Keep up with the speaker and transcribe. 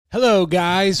Hello,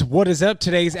 guys. What is up?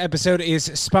 Today's episode is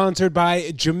sponsored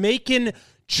by Jamaican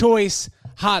Choice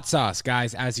Hot Sauce.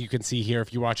 Guys, as you can see here,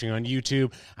 if you're watching on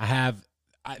YouTube, I have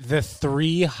the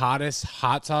three hottest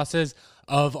hot sauces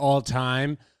of all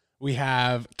time. We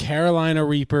have Carolina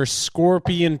Reaper,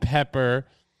 Scorpion Pepper,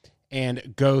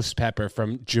 and Ghost Pepper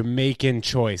from Jamaican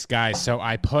Choice. Guys, so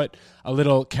I put a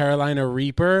little Carolina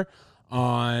Reaper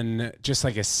on just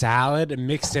like a salad and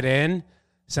mixed it in.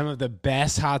 Some of the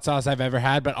best hot sauce I've ever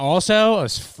had, but also I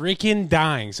was freaking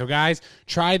dying. So guys,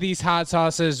 try these hot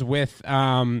sauces with,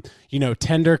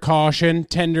 tender caution,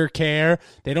 tender care.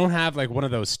 They don't have like one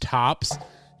of those tops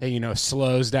that,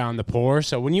 slows down the pour.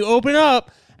 So when you open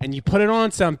up and you put it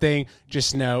on something,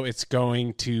 just know it's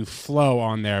going to flow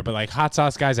on there. But like hot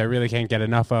sauce, guys, I really can't get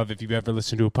enough of. If you've ever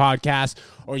listened to a podcast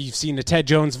or you've seen the Ted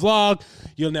Jones vlog,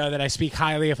 you'll know that I speak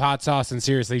highly of hot sauce. And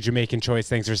seriously, Jamaican Choice,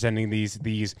 thanks for sending these.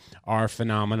 These are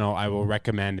phenomenal. I will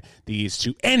recommend these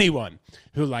to anyone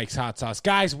who likes hot sauce.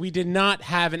 Guys, we did not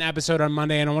have an episode on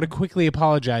Monday, and I want to quickly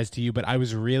apologize to you, but I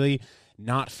was really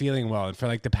not feeling well. And for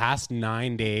like the past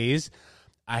 9 days,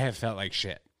 I have felt like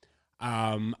shit.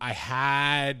 I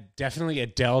had definitely a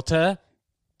Delta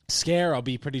scare. I'll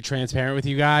be pretty transparent with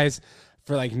you guys.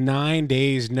 For like 9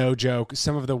 days, no joke,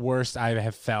 some of the worst I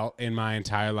have felt in my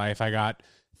entire life. I got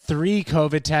 3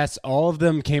 COVID tests. All of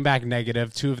them came back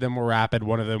negative. 2 of them were rapid.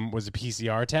 1 of them was a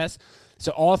PCR test.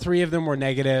 So all 3 of them were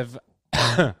negative.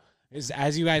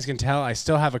 As you guys can tell, I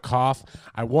still have a cough.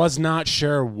 I was not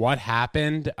sure what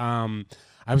happened.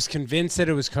 I was convinced that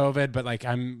it was COVID, but like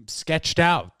I'm sketched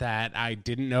out that I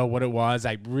didn't know what it was.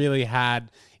 I really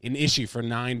had an issue for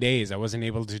 9 days. I wasn't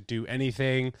able to do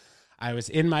anything. I was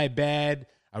in my bed.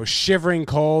 I was shivering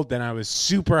cold. Then I was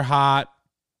super hot.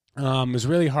 It was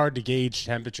really hard to gauge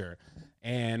temperature.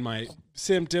 And my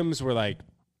symptoms were like,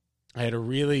 I had a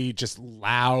really just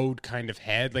loud kind of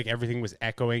head. Like everything was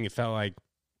echoing. It felt like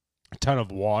a ton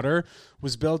of water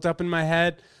was built up in my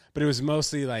head. But it was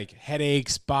mostly like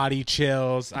headaches, body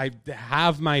chills. I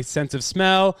have my sense of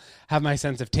smell, have my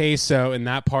sense of taste. So in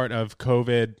that part of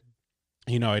COVID,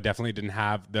 I definitely didn't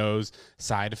have those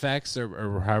side effects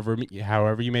or however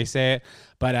you may say it.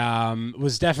 But it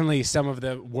was definitely some of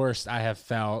the worst I have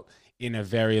felt in a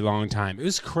very long time. It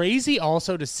was crazy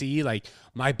also to see like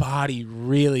my body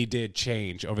really did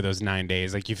change over those 9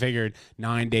 days. Like you figured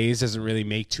 9 days doesn't really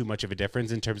make too much of a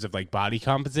difference in terms of like body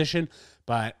composition,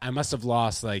 but I must have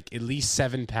lost like at least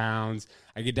 7 pounds.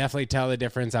 I could definitely tell the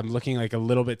difference. I'm looking like a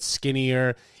little bit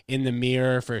skinnier in the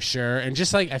mirror for sure. And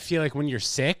just like, I feel like when you're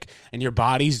sick and your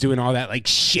body's doing all that like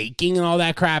shaking and all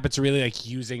that crap, it's really like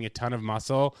using a ton of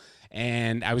muscle.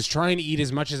 And I was trying to eat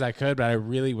as much as I could, but I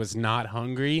really was not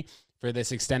hungry for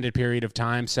this extended period of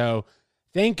time. So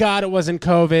thank God it wasn't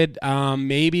COVID.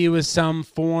 Maybe it was some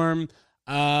form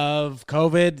of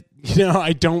COVID.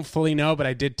 I don't fully know, but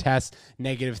I did test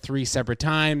negative 3 separate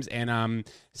times, and I'm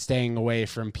staying away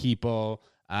from people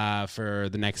for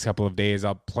the next couple of days.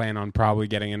 I'll plan on probably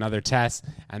getting another test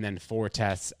and then 4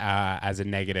 tests as a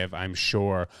negative. I'm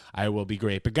sure I will be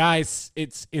great. But guys,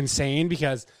 it's insane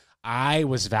because I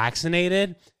was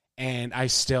vaccinated and I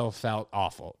still felt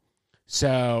awful.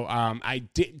 So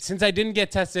since I didn't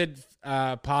get tested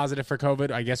positive for COVID,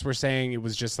 I guess we're saying it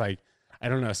was just like, I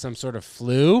don't know, some sort of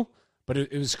flu, but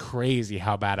it was crazy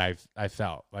how bad I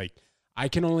felt. Like I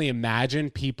can only imagine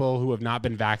people who have not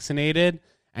been vaccinated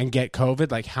and get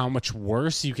COVID, like how much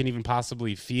worse you can even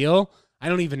possibly feel. I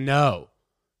don't even know,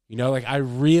 like I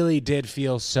really did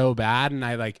feel so bad. And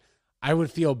I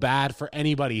would feel bad for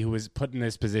anybody who was put in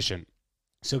this position.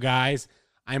 So guys,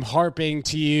 I'm harping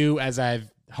to you as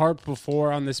I've harped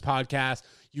before on this podcast.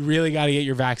 You really got to get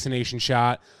your vaccination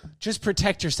shot. Just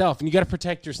protect yourself, and you got to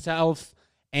protect yourself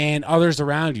and others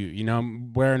around you.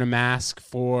 I'm wearing a mask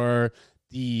for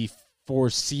the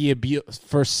foreseeable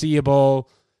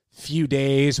few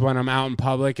days when I'm out in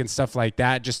public and stuff like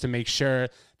that, just to make sure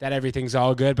that everything's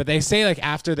all good. But they say like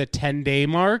after the 10-day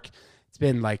mark, it's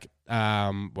been like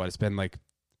it's been like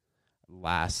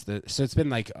so it's been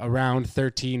like around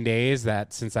 13 days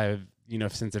that since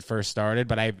since it first started,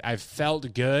 but I've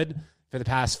felt good for the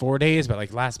past 4 days, but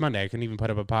like last Monday, I couldn't even put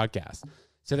up a podcast.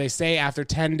 So they say after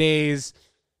 10 days,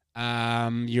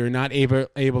 you're not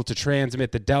able to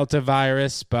transmit the Delta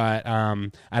virus, but I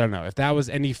don't know if that was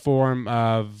any form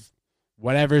of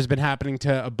whatever's been happening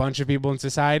to a bunch of people in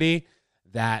society,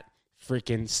 that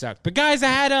freaking sucked. But guys, I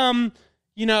had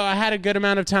I had a good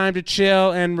amount of time to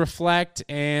chill and reflect,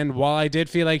 and while I did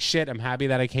feel like shit, I'm happy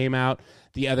that I came out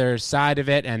the other side of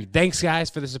it. And thanks guys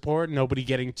for the support. Nobody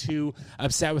getting too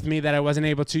upset with me that I wasn't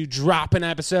able to drop an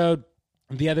episode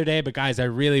the other day, but guys, I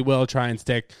really will try and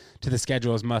stick to the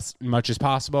schedule as much as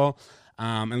possible.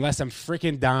 unless I'm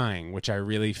freaking dying, which I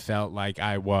really felt like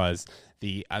I was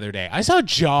the other day. I saw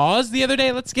Jaws the other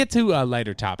day. Let's get to a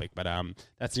lighter topic, but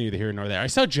that's neither here nor there. I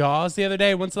saw Jaws the other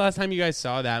day. When's the last time you guys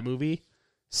saw that movie?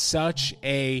 Such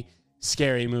a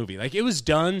scary movie. Like, it was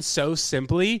done so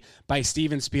simply by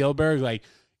Steven Spielberg. Like,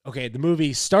 okay, the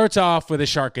movie starts off with a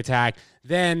shark attack.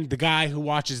 Then the guy who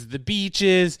watches the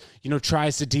beaches,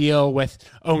 tries to deal with,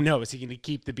 oh no, is he going to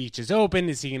keep the beaches open?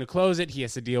 Is he going to close it? He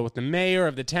has to deal with the mayor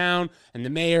of the town, and the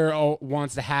mayor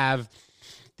wants to have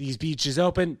these beaches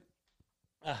open.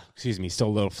 Excuse me, still a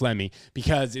little phlegmy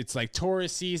because it's like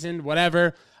tourist season,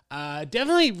 whatever.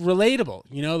 Definitely relatable.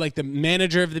 Like the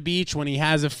manager of the beach, when he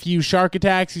has a few shark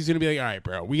attacks, he's going to be like, all right,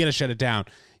 bro, we got to shut it down.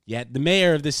 Yet the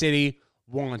mayor of the city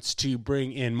wants to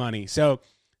bring in money. So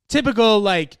typical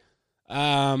like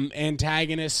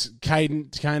antagonist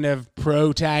kind of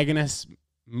protagonist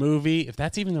movie, if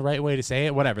that's even the right way to say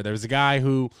it. Whatever. There was a guy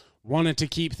who wanted to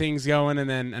keep things going, and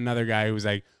then another guy who was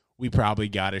like, we probably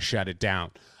got to shut it down.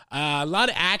 A lot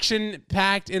of action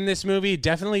packed in this movie.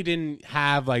 Definitely didn't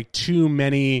have like too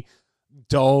many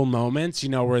dull moments,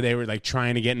 where they were like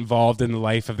trying to get involved in the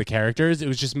life of the characters. It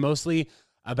was just mostly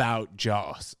about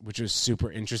Jaws, which was super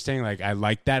interesting. Like, I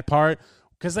like that part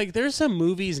because like there's some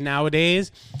movies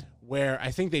nowadays where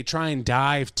I think they try and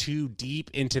dive too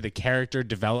deep into the character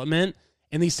development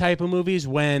in these type of movies,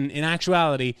 when in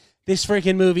actuality, this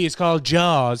freaking movie is called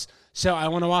Jaws. So I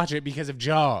want to watch it because of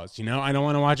Jaws, I don't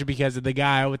want to watch it because of the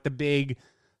guy with the big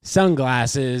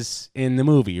sunglasses in the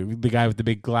movie, the guy with the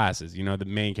big glasses, the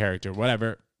main character,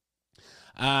 whatever.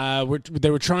 They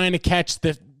were trying to catch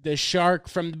the shark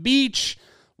from the beach,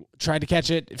 tried to catch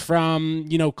it from,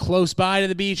 close by to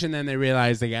the beach, and then they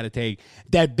realized they got to take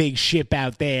that big ship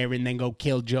out there and then go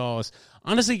kill Jaws.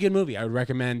 Honestly, good movie. I would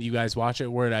recommend you guys watch it.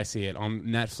 Where did I see it? On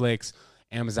Netflix,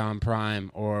 Amazon Prime,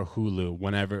 or Hulu,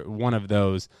 whenever one of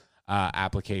those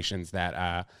applications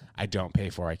that I don't pay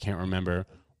for. I can't remember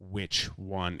which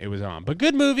one it was on. But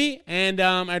good movie, and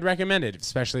I'd recommend it,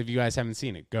 especially if you guys haven't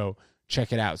seen it. Go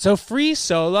check it out. So Free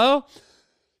Solo.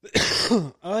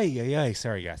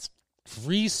 Sorry, guys.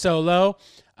 Free Solo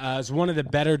is one of the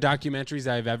better documentaries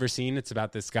I've ever seen. It's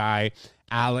about this guy,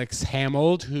 Alex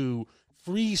Hamold, who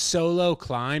free solo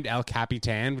climbed El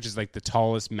Capitan, which is like the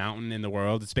tallest mountain in the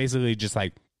world. It's basically just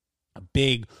like a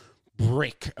big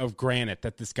brick of granite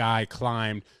that this guy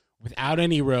climbed without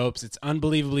any ropes. It's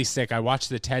unbelievably sick. I watched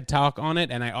the TED Talk on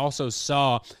it, and I also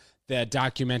saw the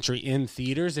documentary in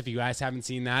theaters. If you guys haven't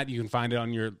seen that, you can find it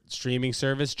on your streaming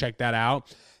service. Check that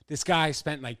out. This guy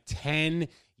spent like 10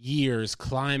 years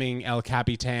climbing El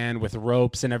Capitan with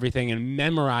ropes and everything and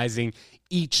memorizing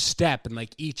each step and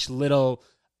like each little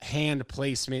hand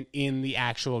placement in the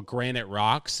actual granite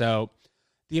rock. So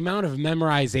the amount of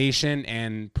memorization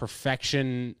and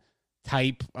perfection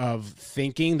type of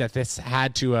thinking that this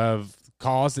had to have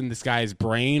caused in this guy's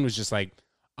brain was just like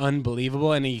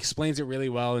unbelievable. And he explains it really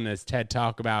well in his TED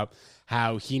Talk about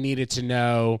how he needed to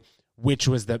know which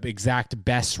was the exact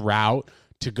best route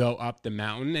to go up the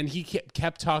mountain. And he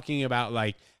kept talking about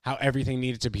like how everything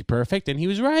needed to be perfect. And he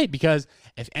was right, because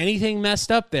if anything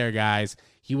messed up there, guys,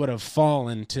 he would have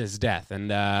fallen to his death,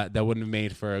 and that wouldn't have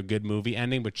made for a good movie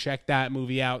ending. But check that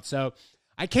movie out. So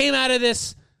I came out of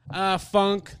this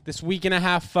this week and a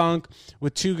half funk,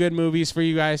 with two good movies for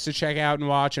you guys to check out and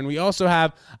watch. And we also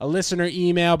have a listener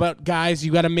email. But guys,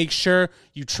 you got to make sure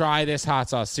you try this hot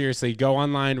sauce. Seriously, go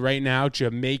online right now,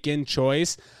 Jamaican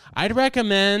Choice. I'd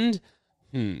recommend,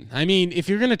 I mean, if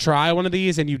you're going to try one of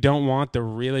these and you don't want the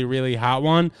really, really hot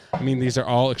one, I mean, these are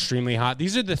all extremely hot.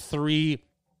 These are the three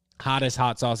hottest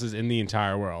hot sauces in the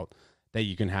entire world that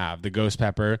you can have: the Ghost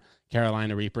Pepper,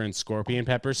 Carolina Reaper, and Scorpion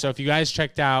Pepper. So if you guys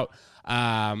checked out,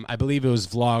 I believe it was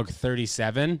vlog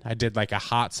 37, I did like a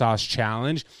hot sauce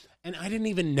challenge, and I didn't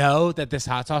even know that this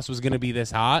hot sauce was going to be this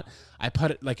hot. I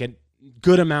put like a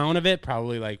good amount of it,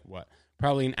 probably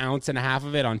an ounce and a half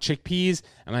of it on chickpeas,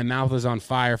 and my mouth was on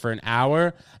fire for an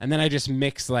hour. And then I just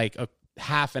mixed like a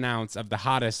half an ounce of the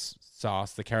hottest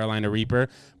sauce, the Carolina Reaper,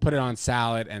 put it on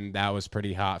salad, and that was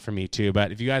pretty hot for me too.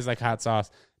 But if you guys like hot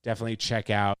sauce, definitely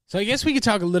check out. So I guess we could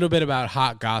talk a little bit about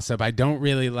hot gossip. I don't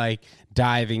really like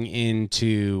diving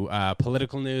into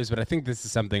political news, but I think this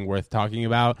is something worth talking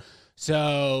about.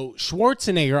 So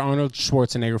Arnold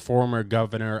Schwarzenegger, former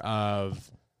governor of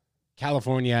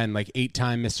California and like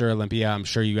 8-time Mr. Olympia. I'm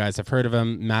sure you guys have heard of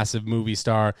him. Massive movie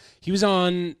star. He was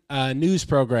on a news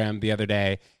program the other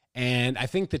day, and I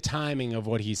think the timing of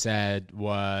what he said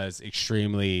was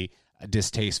extremely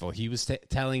distasteful. He was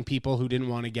telling people who didn't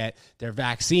want to get their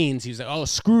vaccines, he was like, oh,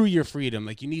 screw your freedom.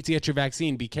 Like, you need to get your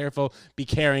vaccine. Be careful. Be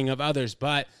caring of others.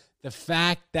 But the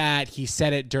fact that he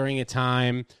said it during a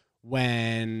time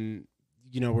when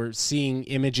we're seeing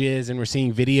images and we're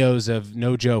seeing videos of,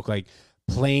 no joke, like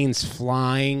planes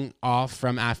flying off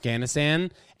from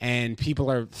Afghanistan and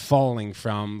people are falling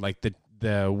from like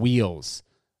the wheels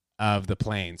of the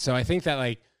plane. So I think that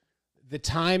like the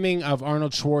timing of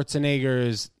Arnold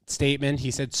Schwarzenegger's statement,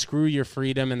 he said, screw your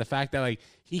freedom. And the fact that like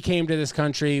he came to this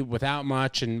country without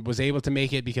much and was able to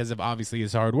make it because of obviously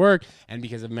his hard work and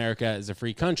because America is a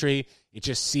free country, it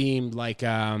just seemed like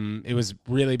it was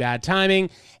really bad timing.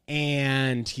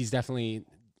 And he's definitely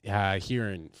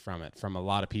hearing from it from a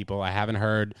lot of people. I haven't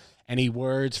heard any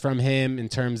words from him in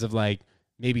terms of like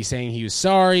maybe saying he was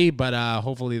sorry, but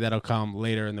hopefully that'll come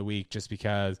later in the week just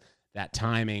because that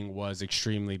timing was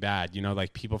extremely bad.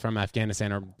 Like people from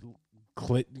Afghanistan are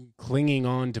clinging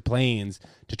on to planes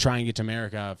to try and get to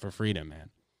America for freedom, man.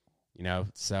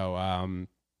 So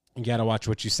you got to watch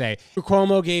what you say.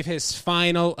 Cuomo gave his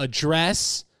final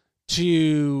address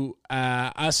to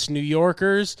us New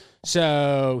Yorkers.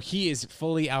 So he is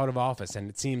fully out of office, and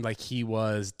it seemed like he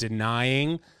was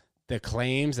denying the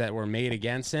claims that were made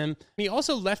against him. He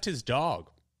also left his dog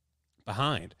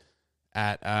behind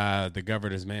at the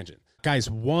governor's mansion. Guys,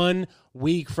 1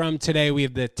 week from today, we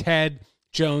have the Ted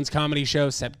Jones Comedy Show,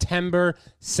 September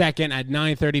 2nd at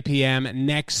 9:30 p.m.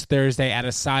 next Thursday at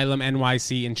Asylum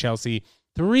NYC in Chelsea,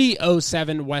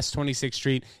 307 West 26th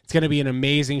Street. It's going to be an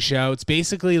amazing show. It's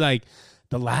basically like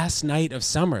the last night of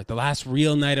summer, the last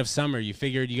real night of summer. You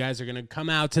figured you guys are going to come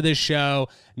out to this show,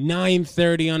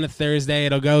 9:30 on a Thursday.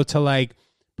 It'll go to like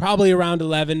probably around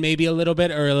 11, maybe a little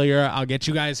bit earlier. I'll get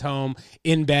you guys home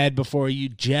in bed before you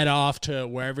jet off to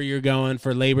wherever you're going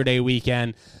for Labor Day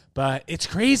weekend. But it's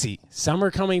crazy.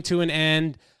 Summer coming to an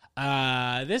end.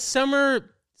 This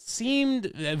summer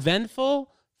seemed eventful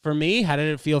for me. How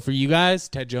did it feel for you guys?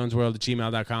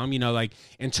 TedJonesWorld@gmail.com. Like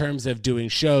in terms of doing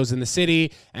shows in the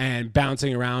city and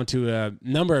bouncing around to a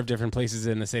number of different places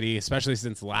in the city, especially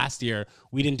since last year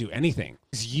we didn't do anything.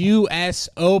 This U.S.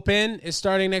 Open is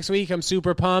starting next week. I'm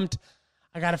super pumped.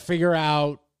 I got to figure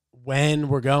out when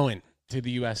we're going to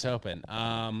the U.S. Open.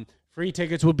 Free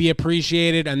tickets would be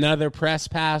appreciated. Another press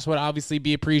pass would obviously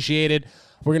be appreciated.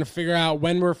 We're going to figure out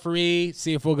when we're free,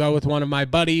 see if we'll go with one of my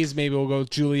buddies. Maybe we'll go with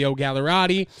Giulio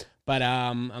Gallerati. But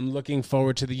I'm looking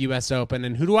forward to the U.S. Open.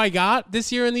 And who do I got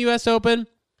this year in the U.S. Open?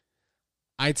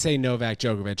 I'd say Novak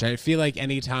Djokovic. I feel like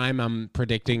anytime I'm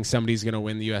predicting somebody's going to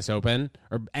win the U.S. Open,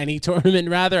 or any tournament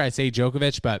rather, I say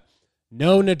Djokovic. But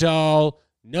no Nadal,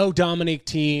 no Dominic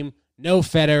Thiem, no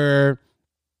Federer.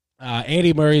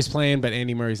 Andy Murray's playing, but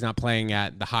Andy Murray's not playing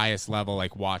at the highest level.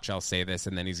 Like, watch, I'll say this,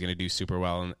 and then he's going to do super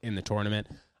well in the tournament.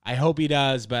 I hope he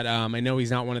does, but I know he's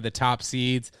not one of the top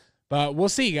seeds. But we'll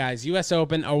see, guys. U.S.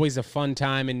 Open, always a fun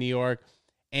time in New York.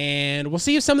 And we'll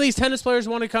see if some of these tennis players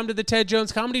want to come to the Ted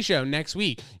Jones Comedy Show next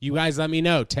week. You guys let me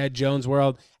know.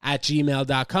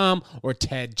 TedJonesWorld@gmail.com or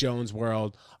Ted Jones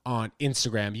World on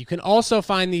Instagram. You can also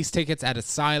find these tickets at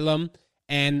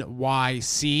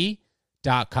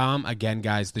AsylumNYC.com. Again,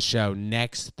 guys, the show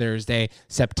next Thursday,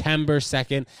 September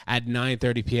 2nd at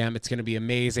 9:30 p.m. It's going to be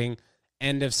amazing.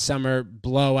 End of summer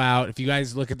blowout. If you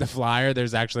guys look at the flyer,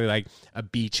 there's actually like a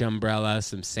beach umbrella,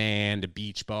 some sand, a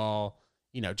beach ball,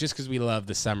 just because we love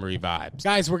the summery vibes.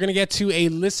 Guys, we're going to get to a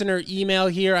listener email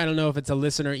here. I don't know if it's a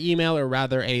listener email or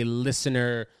rather a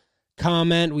listener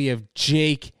comment. We have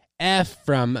Jake F.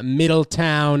 from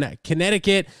Middletown,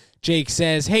 Connecticut. Jake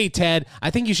says, hey, Ted,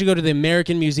 I think you should go to the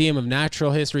American Museum of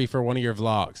Natural History for one of your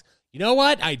vlogs. You know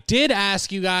what? I did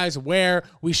ask you guys where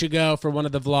we should go for one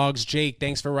of the vlogs. Jake,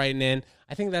 thanks for writing in.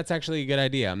 I think that's actually a good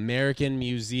idea. American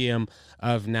Museum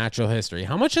of Natural History.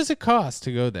 How much does it cost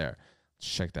to go there? Let's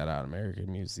check that out.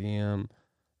 American Museum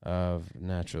of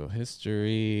Natural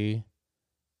History.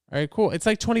 All right, cool. It's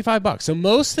like $25. So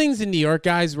most things in New York,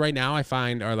 guys, right now I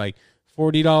find are like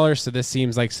 $40. So this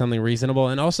seems like something reasonable.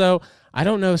 And also, I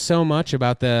don't know so much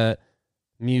about the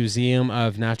Museum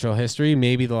of Natural History.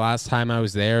 Maybe the last time I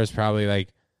was there is probably like,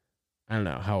 I don't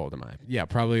know, how old am I? Yeah,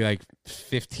 probably like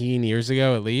 15 years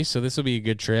ago at least. So this will be a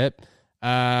good trip.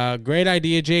 Great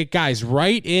idea, Jake. Guys,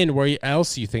 write in where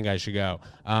else you think I should go.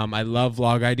 I love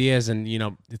vlog ideas, and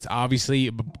it's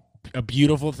obviously a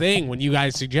beautiful thing when you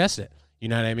guys suggest it. You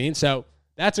know what I mean? So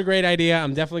that's a great idea.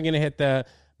 I'm definitely going to hit the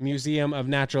Museum of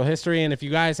Natural History. And if you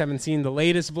guys haven't seen the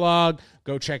latest vlog,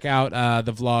 go check out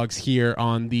the vlogs here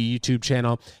on the YouTube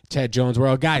channel, Ted Jones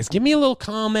World. Guys, give me a little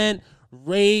comment,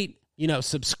 rate,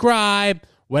 subscribe,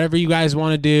 whatever you guys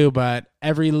want to do. But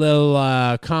every little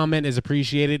comment is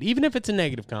appreciated, even if it's a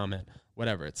negative comment.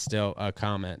 Whatever, it's still a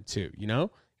comment too,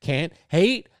 Can't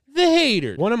hate the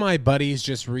haters. One of my buddies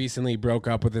just recently broke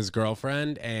up with his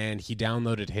girlfriend, and he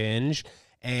downloaded Hinge.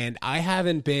 And I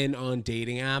haven't been on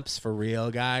dating apps for real,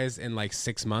 guys, in like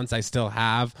 6 months. I still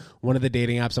have one of the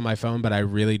dating apps on my phone, but I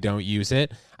really don't use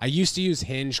it. I used to use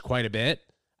Hinge quite a bit.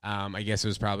 I guess it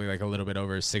was probably like a little bit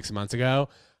over 6 months ago.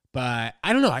 But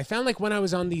I don't know. I found like when I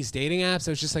was on these dating apps,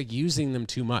 I was just like using them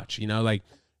too much. You know, like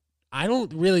I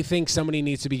don't really think somebody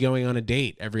needs to be going on a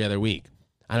date every other week.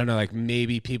 I don't know, like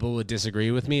maybe people would disagree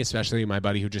with me, especially my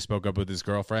buddy who just spoke up with his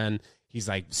girlfriend. He's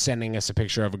like sending us a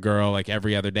picture of a girl like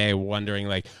every other day, wondering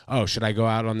like, oh, should I go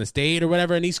out on this date or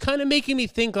whatever? And he's kind of making me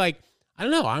think like, I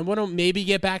don't know, I want to maybe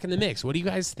get back in the mix. What do you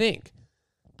guys think?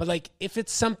 But like if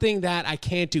it's something that I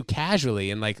can't do casually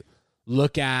and like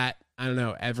look at, I don't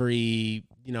know, every,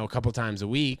 a couple times a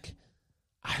week,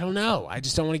 I don't know. I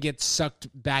just don't want to get sucked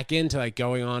back into like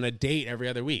going on a date every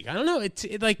other week. I don't know.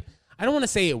 It like, I don't want to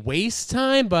say it wastes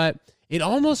time, but it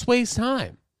almost wastes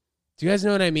time. Do you guys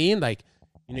know what I mean? Like,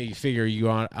 you figure you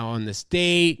on this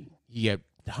date, you get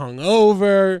hung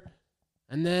over,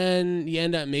 and then you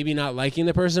end up maybe not liking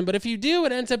the person. But if you do,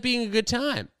 it ends up being a good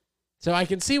time. So I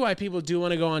can see why people do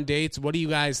want to go on dates. What do you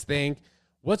guys think?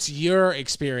 What's your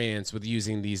experience with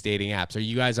using these dating apps? Are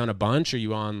you guys on a bunch? Are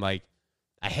you on like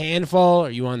a handful?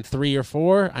 Are you on 3 or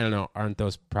 4? I don't know. Aren't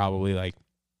those probably like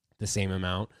the same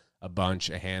amount? A bunch,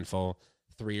 a handful,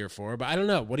 3 or 4. But I don't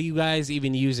know. What are you guys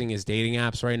even using as dating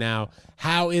apps right now?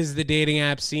 How is the dating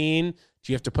app scene?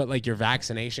 Do you have to put like your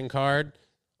vaccination card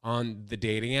on the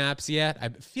dating apps yet? I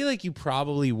feel like you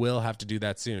probably will have to do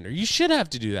that soon. Or you should have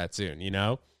to do that soon,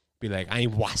 Be like, I'm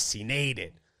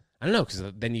vaccinated. I don't know, because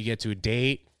then you get to a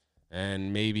date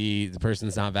and maybe the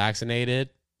person's not vaccinated.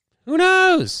 Who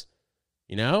knows?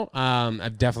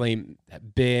 I've definitely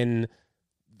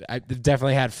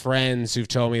had friends who've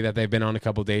told me that they've been on a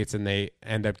couple dates and they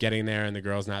end up getting there and the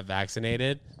girl's not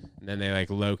vaccinated. And then they like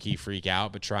low-key freak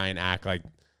out, but try and act like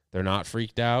they're not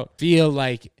freaked out. Feel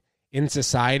like in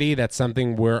society, that's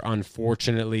something we're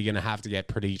unfortunately going to have to get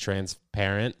pretty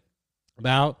transparent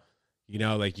about.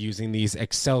 Like using these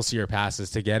Excelsior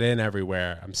passes to get in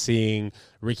everywhere. I'm seeing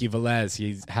Ricky Velez.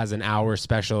 He has an hour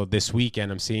special this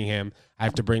weekend. I'm seeing him. I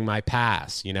have to bring my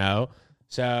pass,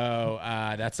 So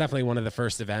that's definitely one of the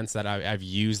first events that I've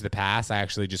used the pass. I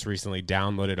actually just recently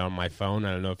downloaded on my phone.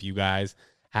 I don't know if you guys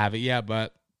have it yet,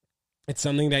 but it's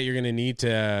something that you're going to need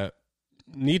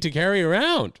to carry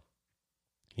around.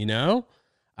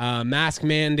 Mask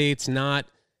mandates not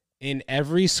in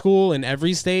every school in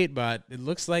every state, but it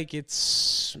looks like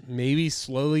it's maybe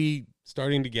slowly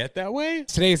starting to get that way.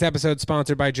 Today's episode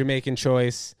sponsored by Jamaican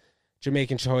Choice.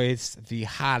 Jamaican Choice, the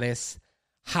hottest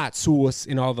hot sauce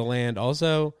in all the land.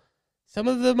 Also, some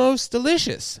of the most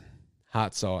delicious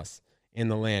hot sauce in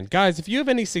the land. Guys, if you have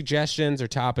any suggestions or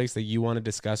topics that you want to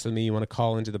discuss with me, you want to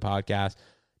call into the podcast,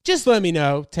 just let me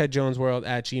know.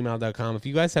 TedJonesWorld@gmail.com. If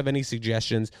you guys have any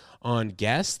suggestions on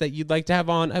guests that you'd like to have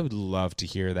on, I would love to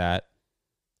hear that.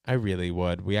 I really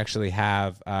would. We actually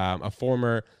have a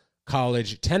former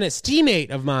college tennis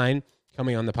teammate of mine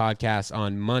coming on the podcast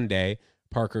on Monday,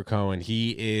 Parker Cohen.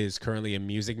 He is currently a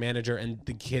music manager, and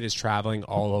the kid is traveling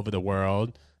all over the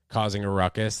world, causing a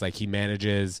ruckus. Like, he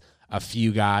manages a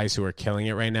few guys who are killing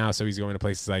it right now, so he's going to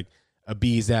places like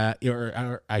Ibiza,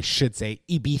 or I should say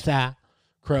Ibiza,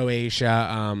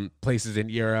 Croatia, places in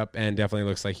Europe, and definitely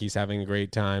looks like he's having a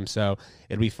great time. So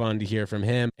it'd be fun to hear from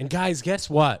him. And guys, guess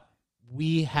what?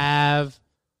 We have,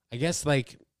 I guess,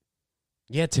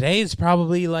 today is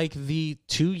probably like the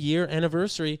 2-year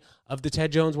anniversary of the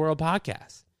Ted Jones World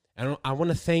podcast. And I want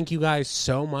to thank you guys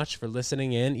so much for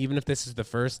listening in. Even if this is the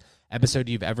first episode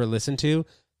you've ever listened to,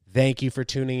 thank you for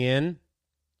tuning in.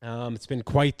 It's been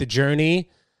quite the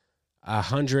journey.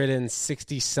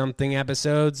 160-something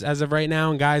episodes as of right now.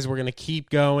 And guys, we're going to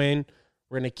keep going.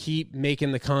 We're going to keep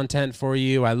making the content for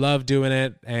you. I love doing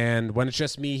it. And when it's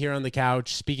just me here on the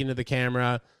couch, speaking to the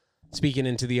camera, speaking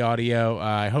into the audio,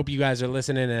 I hope you guys are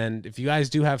listening. And if you guys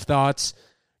do have thoughts,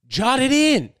 jot it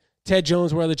in.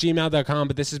 TedJonesWorld@gmail.com.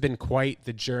 But this has been quite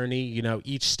the journey.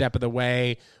 Each step of the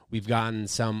way, we've gotten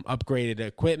some upgraded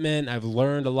equipment. I've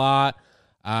learned a lot.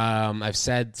 I've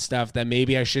said stuff that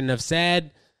maybe I shouldn't have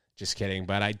said. Just kidding,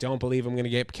 but I don't believe I'm going to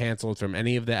get canceled from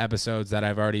any of the episodes that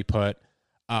I've already put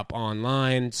up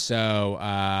online, so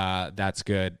that's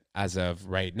good as of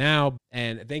right now.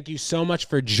 And thank you so much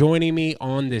for joining me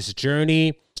on this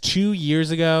journey. 2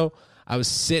 years ago, I was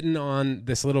sitting on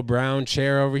this little brown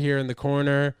chair over here in the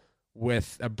corner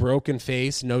with a broken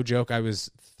face. No joke, I was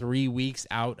 3 weeks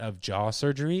out of jaw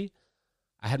surgery.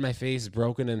 I had my face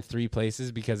broken in 3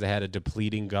 places because I had a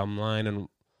depleting gum line, and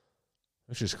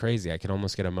which is crazy. I could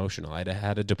almost get emotional. I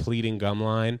had a depleting gum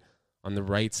line on the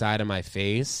right side of my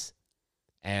face,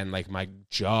 and like my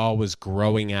jaw was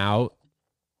growing out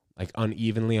like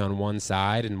unevenly on one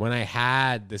side. And when I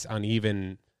had this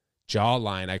uneven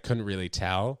jawline, I couldn't really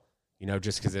tell,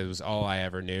 just because it was all I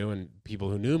ever knew. And people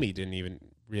who knew me couldn't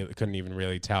even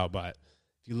really tell. But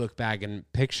if you look back in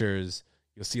pictures,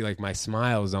 you'll see like my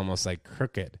smile is almost like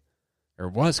crooked, or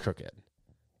was crooked.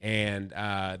 And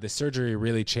the surgery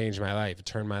really changed my life. It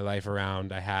turned my life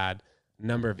around. I had a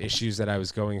number of issues that I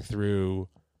was going through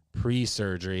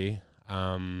pre-surgery.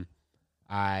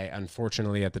 I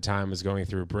unfortunately at the time was going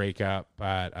through a breakup,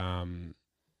 but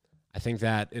I think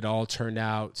that it all turned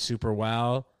out super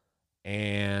well,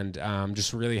 and I'm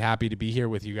just really happy to be here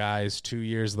with you guys 2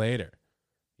 years later.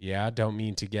 Yeah, don't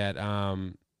mean to get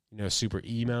super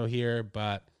emo here,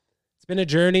 but it's been a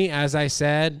journey, as I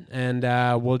said, and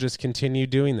we'll just continue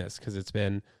doing this because it's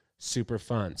been super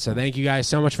fun. So thank you guys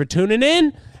so much for tuning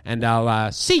in, and I'll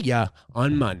see ya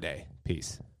on Monday.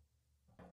 Peace.